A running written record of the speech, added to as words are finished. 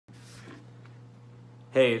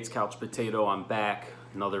Hey, it's Couch Potato. I'm back.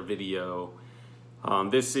 Another video.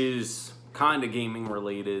 This is kind of gaming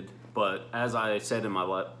related, but as I said in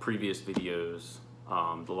my previous videos,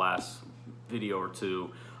 the last video or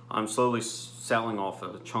two, I'm slowly selling off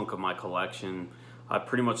a chunk of my collection. I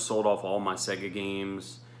pretty much sold off all my Sega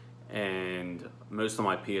games and most of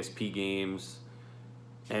my PSP games,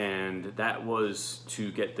 and that was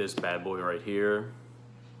to get this bad boy right here.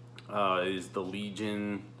 Is the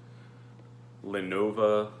Legion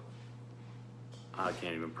Lenovo, I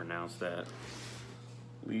can't even pronounce that,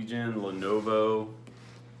 Legion Lenovo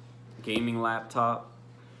gaming laptop.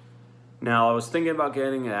 Now I was thinking about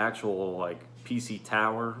getting an actual like PC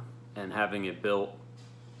tower and having it built,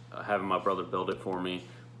 having my brother build it for me,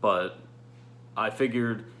 but I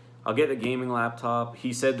figured I'll get a gaming laptop.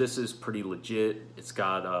 He said this is pretty legit. It's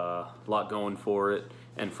got a lot going for it,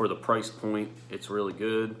 and for the price point it's really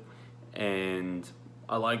good. And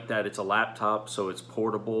I like that it's a laptop, so it's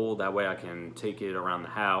portable. That way I can take it around the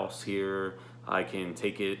house here. I can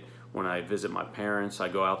take it when I visit my parents. I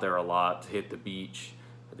go out there a lot to hit the beach.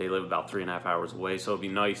 They live about 3.5 hours away, so it'd be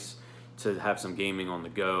nice to have some gaming on the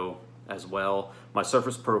go as well. My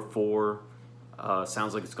Surface Pro 4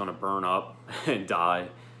 sounds like it's gonna burn up and die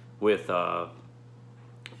with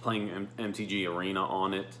playing MTG Arena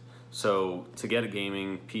on it. So to get a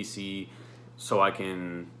gaming PC so I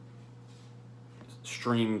can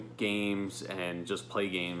stream games and just play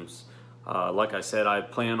games. Like I said, I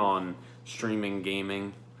plan on streaming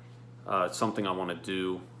gaming. It's something I want to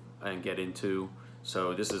do and get into.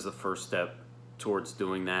 So this is the first step towards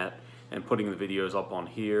doing that and putting the videos up on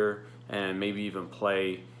here, and maybe even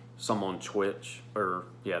play some on Twitch, or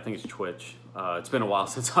yeah, I think it's Twitch. It's been a while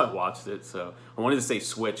since I watched it, so I wanted to say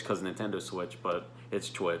Switch because Nintendo Switch, but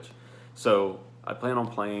it's Twitch. So I plan on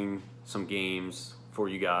playing some games for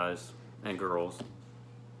you guys and girls,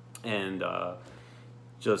 and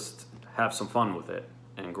just have some fun with it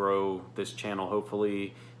and grow this channel.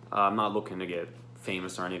 Hopefully, I'm not looking to get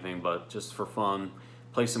famous or anything, but just for fun,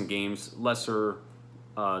 play some games, lesser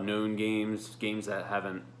known games that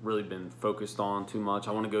haven't really been focused on too much.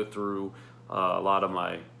 I want to go through a lot of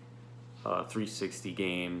my 360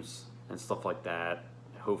 games and stuff like that.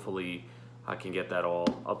 Hopefully I can get that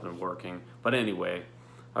all up and working. But anyway,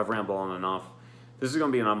 I've rambled on enough. This is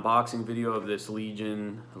going to be an unboxing video of this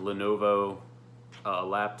Legion Lenovo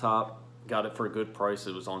laptop. Got it for a good price.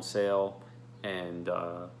 It was on sale, and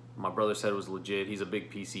my brother said it was legit. He's a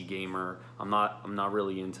big PC gamer. I'm not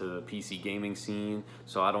really into the PC gaming scene,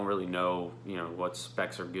 so I don't really know, what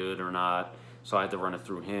specs are good or not. So I had to run it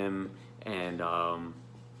through him, and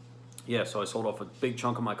yeah, so I sold off a big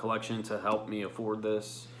chunk of my collection to help me afford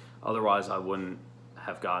this. Otherwise, I wouldn't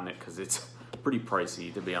have gotten it because it's pretty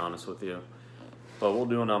pricey, to be honest with you. But we'll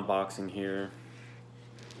do an unboxing here.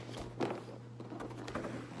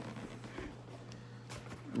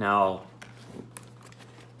 Now,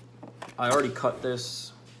 I already cut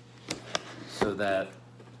this so that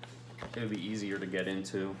it would be easier to get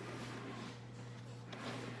into.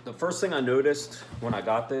 The first thing I noticed when I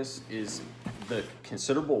got this is the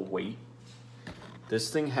considerable weight.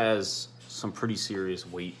 This thing has some pretty serious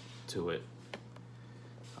weight to it.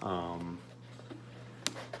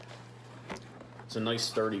 It's a nice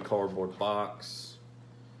sturdy cardboard box.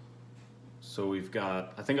 So we've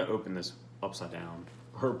got, I think I opened this upside down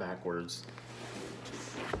or backwards.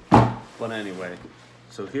 But anyway,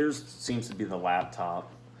 so here's seems to be the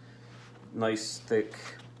laptop. Nice thick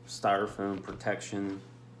styrofoam protection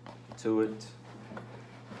to it.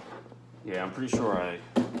 Yeah, I'm pretty sure I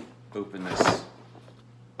opened this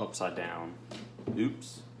upside down.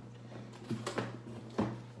 Oops.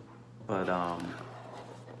 But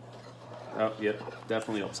oh, yep,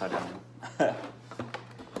 definitely upside down.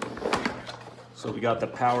 So we got the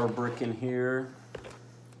power brick in here.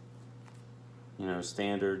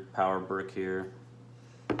 Standard power brick here.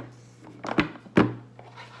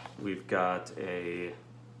 We've got a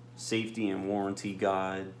safety and warranty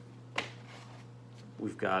guide.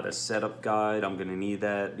 We've got a setup guide. I'm gonna need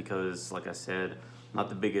that because, like I said, I'm not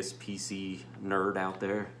the biggest PC nerd out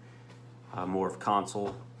there. More of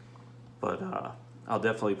console, but I'll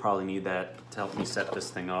definitely probably need that to help me set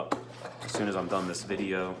this thing up as soon as I'm done this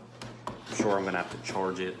video. I'm sure I'm gonna have to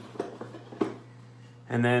charge it.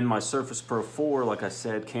 And then my Surface Pro 4, like I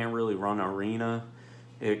said, can't really run Arena.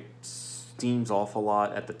 It steams off a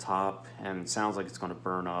lot at the top and sounds like it's gonna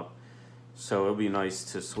burn up. So it'll be nice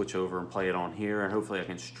to switch over and play it on here, and hopefully I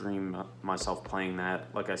can stream myself playing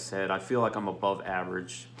that. Like I said, I feel like I'm above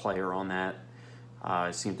average player on that.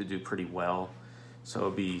 I seem to do pretty well. So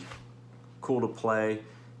it'll be cool to play.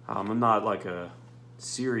 I'm not like a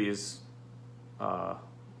serious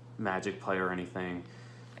Magic player or anything.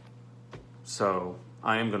 So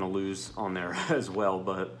I am going to lose on there as well,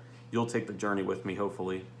 but you'll take the journey with me,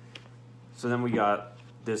 hopefully. So then we got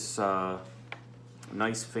this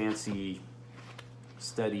nice, fancy,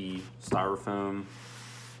 steady styrofoam.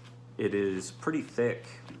 It is pretty thick,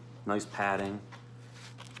 nice padding.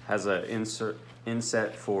 Has a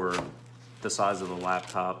inset for the size of the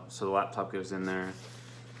laptop, so the laptop goes in there.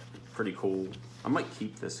 Pretty cool. I might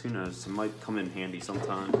keep this, who knows, it might come in handy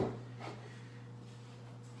sometime.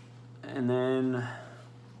 And then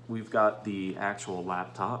we've got the actual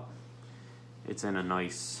laptop. It's in a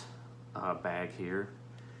nice bag here.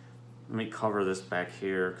 Let me cover this back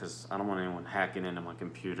here because I don't want anyone hacking into my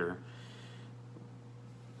computer.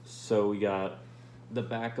 So we got the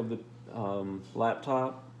back of the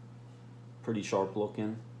laptop, pretty sharp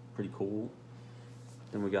looking, pretty cool.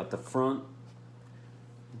 Then we got the front.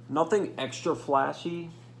 Nothing extra flashy,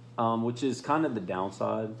 which is kind of the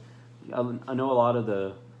downside. I know a lot of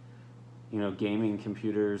the gaming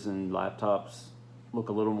computers and laptops look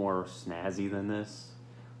a little more snazzy than this.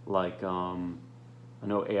 Like, I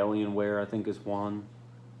know Alienware, I think, is one,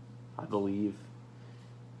 I believe.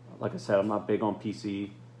 Like I said, I'm not big on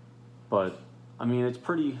PC, but I mean, it's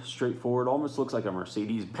pretty straightforward. Almost looks like a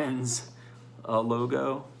Mercedes-Benz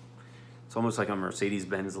logo. It's almost like a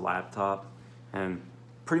Mercedes-Benz laptop, and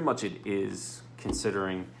pretty much it is,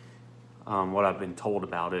 considering what I've been told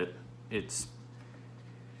about it. It's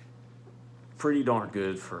pretty darn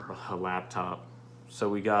good for a laptop. So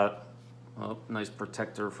we got a nice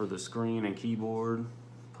protector for the screen and keyboard.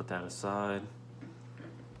 Put that aside.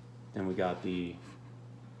 Then we got the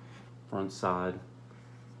front side.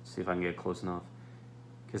 Let's see if I can get close enough.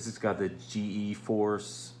 Because it's got the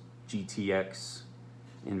GeForce GTX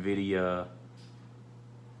NVIDIA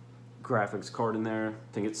graphics card in there.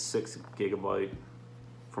 I think it's 6 GB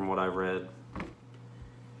from what I read.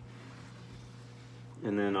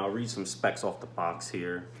 And then I'll read some specs off the box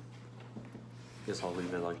here. Guess I'll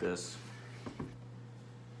leave it like this.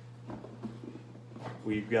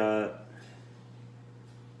 We've got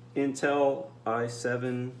Intel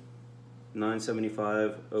i7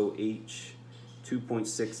 9750H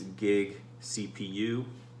 2.6 gig CPU.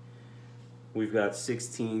 We've got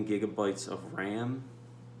 16 gigabytes of RAM.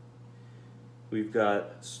 We've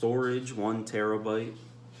got storage 1 terabyte,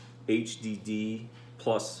 HDD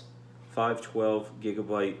plus 512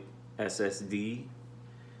 gigabyte SSD.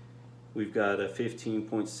 We've got a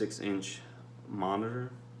 15.6 inch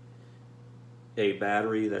monitor, a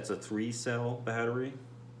battery that's a 3-cell battery,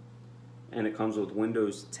 and it comes with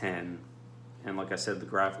Windows 10. And like I said, the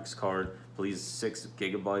graphics card, please, 6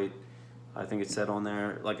 gigabyte. I think it said on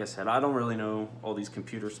there. Like I said, I don't really know all these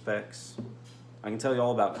computer specs. I can tell you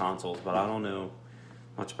all about consoles, but I don't know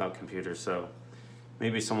much about computers. So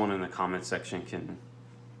maybe someone in the comment section can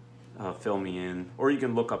fill me in, or you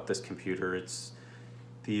can look up this computer. It's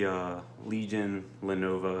the Legion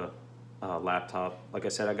Lenovo laptop. Like I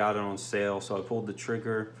said, I got it on sale, so I pulled the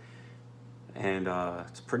trigger, and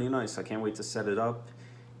it's pretty nice. I can't wait to set it up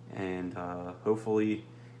and hopefully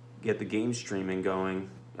get the game streaming going.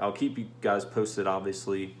 I'll keep you guys posted,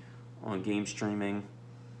 obviously, on game streaming.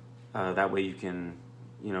 That way you can,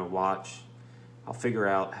 watch. I'll figure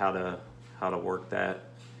out how to work that.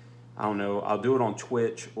 I don't know. I'll do it on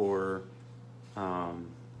Twitch or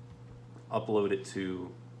upload it to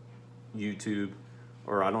YouTube,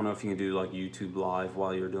 or I don't know if you can do like YouTube Live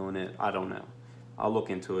while you're doing it. I don't know. I'll look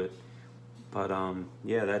into it. But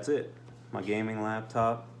yeah, that's it. My gaming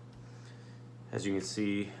laptop. As you can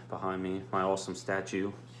see behind me, my awesome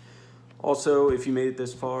statue. Also, if you made it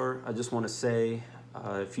this far, I just want to say,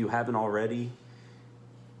 if you haven't already,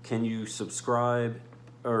 can you subscribe,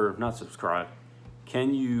 or not subscribe,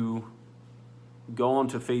 can you go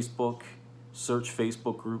onto Facebook, search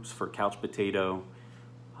Facebook groups for Couch Potato,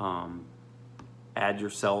 add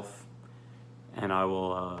yourself, and I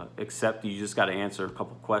will accept you. You just got to answer a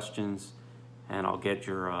couple questions, and I'll get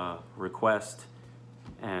your request,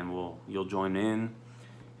 and you'll join in.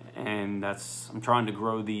 And I'm trying to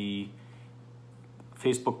grow the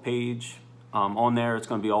Facebook page. On there, it's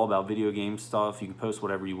going to be all about video game stuff. You can post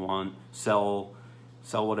whatever you want, sell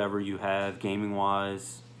whatever you have, gaming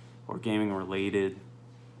wise or gaming related.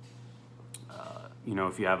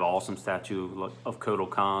 If you have an awesome statue of Kotal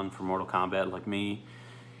Khan from Mortal Kombat like me,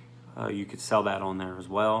 you could sell that on there as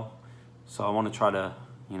well. So I want to try to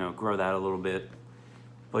grow that a little bit.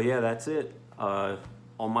 But yeah, that's it. All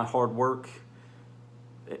my hard work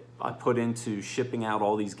I put into shipping out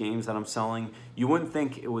all these games that I'm selling. You wouldn't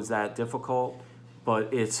think it was that difficult,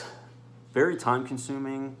 but it's very time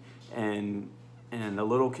consuming and a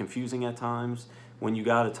little confusing at times. when you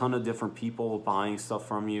got a ton of different people buying stuff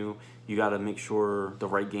from you, you got to make sure the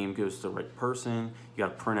right game goes to the right person. You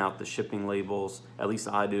got to print out the shipping labels. At least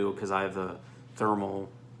I do, because I have a thermal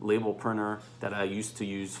label printer that I used to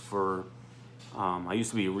use for, I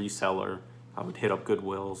used to be a reseller. I would hit up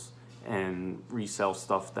Goodwills and resell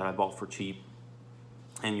stuff that I bought for cheap,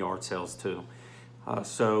 and yard sales too.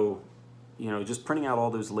 So, you know, just printing out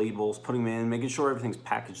all those labels, putting them in, making sure everything's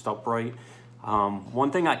packaged up right.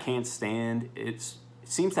 One thing I can't stand, it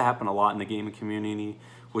seems to happen a lot in the gaming community,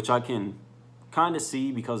 which I can kind of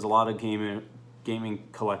see because a lot of gaming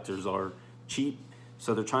collectors are cheap,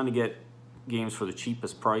 so they're trying to get games for the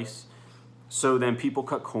cheapest price. So then people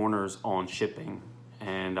cut corners on shipping,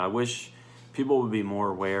 and I wish people would be more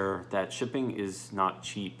aware that shipping is not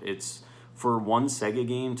cheap. It's for one Sega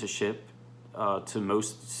game to ship to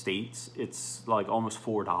most states, it's like almost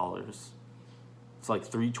 $4. It's like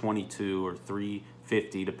 $3.22 or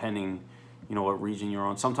 $3.50 depending, you know, what region you're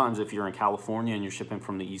on. Sometimes if you're in California and you're shipping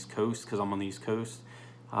from the East Coast, because I'm on the East Coast,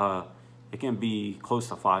 it can be close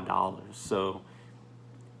to $5. So,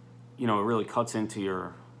 you know, it really cuts into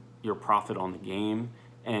your profit on the game.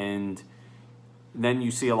 And then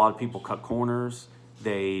you see a lot of people cut corners.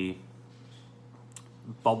 They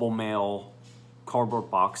bubble mail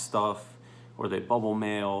cardboard box stuff, or they bubble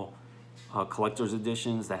mail collector's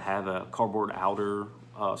editions that have a cardboard outer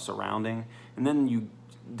surrounding, and then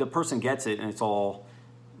the person gets it and it's all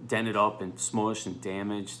dented up and smushed and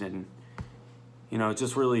damaged, and you know, it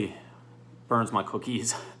just really burns my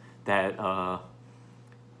cookies that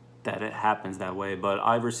that it happens that way. But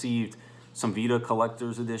I've received some Vita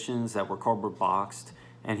collector's editions that were cardboard boxed,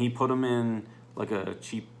 and he put them in like a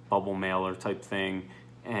cheap bubble mailer type thing,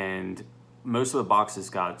 and most of the boxes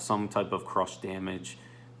got some type of crush damage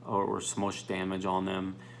or smush damage on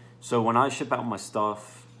them. So when I ship out my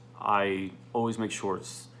stuff, I always make sure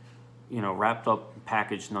it's, you know, wrapped up,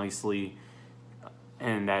 packaged nicely,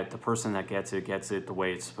 and that the person that gets it the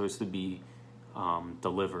way it's supposed to be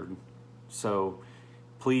delivered. So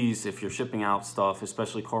please, if you're shipping out stuff,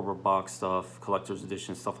 especially cardboard box stuff, collector's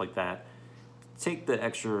edition, stuff like that, take the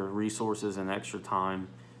extra resources and extra time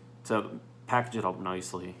to package it up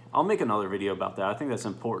nicely. I'll make another video about that. I think that's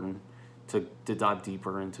important to dive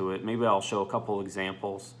deeper into it. Maybe I'll show a couple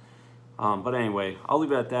examples. But anyway, I'll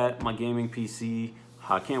leave it at that. My gaming PC,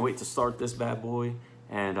 I can't wait to start this bad boy,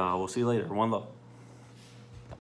 and we'll see you later. One love.